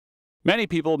Many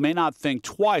people may not think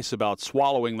twice about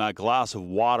swallowing that glass of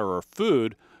water or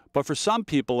food, but for some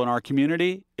people in our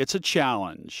community, it's a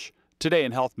challenge. Today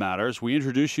in Health Matters, we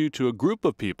introduce you to a group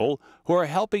of people who are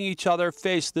helping each other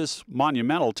face this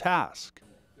monumental task.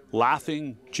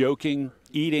 Laughing, joking,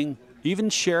 eating, even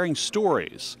sharing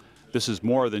stories. This is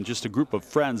more than just a group of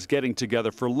friends getting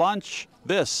together for lunch.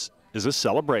 This is a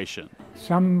celebration.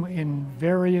 Some in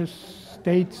various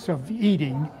states of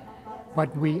eating,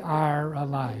 but we are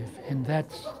alive, and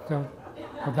that's the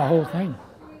whole thing.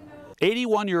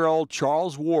 81-year-old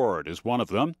Charles Ward is one of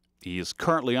them. He is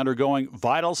currently undergoing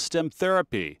Vitalstim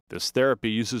therapy. This therapy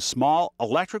uses small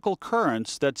electrical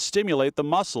currents that stimulate the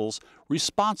muscles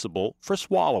responsible for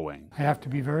swallowing. I have to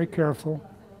be very careful.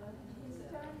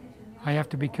 I have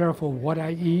to be careful what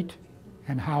I eat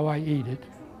and how I eat it.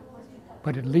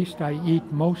 But at least I eat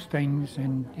most things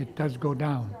and it does go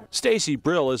down. STACEY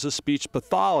BRILL is a speech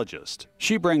pathologist.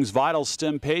 She brings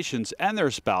Vitalstim patients and their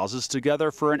spouses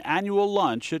together for an annual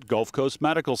lunch at Gulf Coast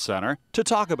Medical Center to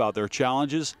talk about their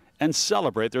challenges and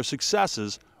celebrate their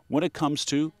successes when it comes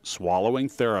to swallowing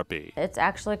therapy. It's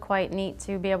actually quite neat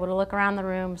to be able to look around the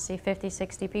room, see 50,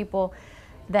 60 people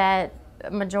that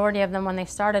majority of them, when they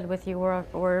started with you,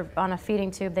 were on a feeding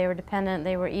tube. They were dependent.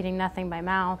 They were eating nothing by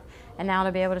mouth. And now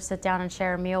to be able to sit down and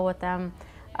share a meal with them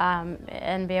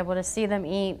and be able to see them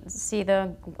eat, see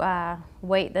the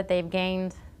weight that they've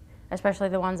gained, especially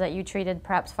the ones that you treated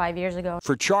perhaps 5 years ago.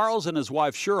 For Charles and his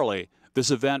wife Shirley, this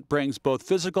event brings both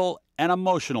physical and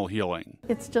emotional healing.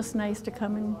 It's just nice to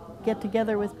come and get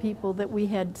together with people that we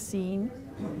had seen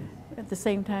at the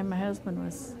same time my husband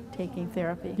was taking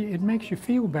therapy. It makes you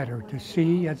feel better to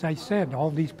see, as I said, all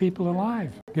these people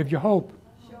alive. Gives you hope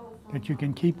that you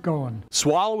can keep going.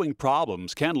 Swallowing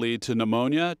problems can lead to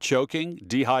pneumonia, choking,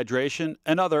 dehydration,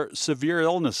 and other severe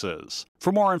illnesses.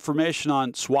 For more information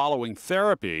on swallowing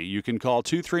therapy, you can call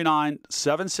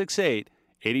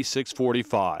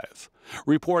 239-768-8645.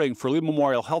 Reporting for Lee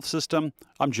Memorial Health System,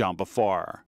 I'm John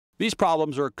Bafar. These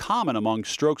problems are common among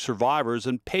stroke survivors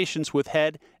and patients with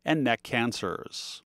head and neck cancers.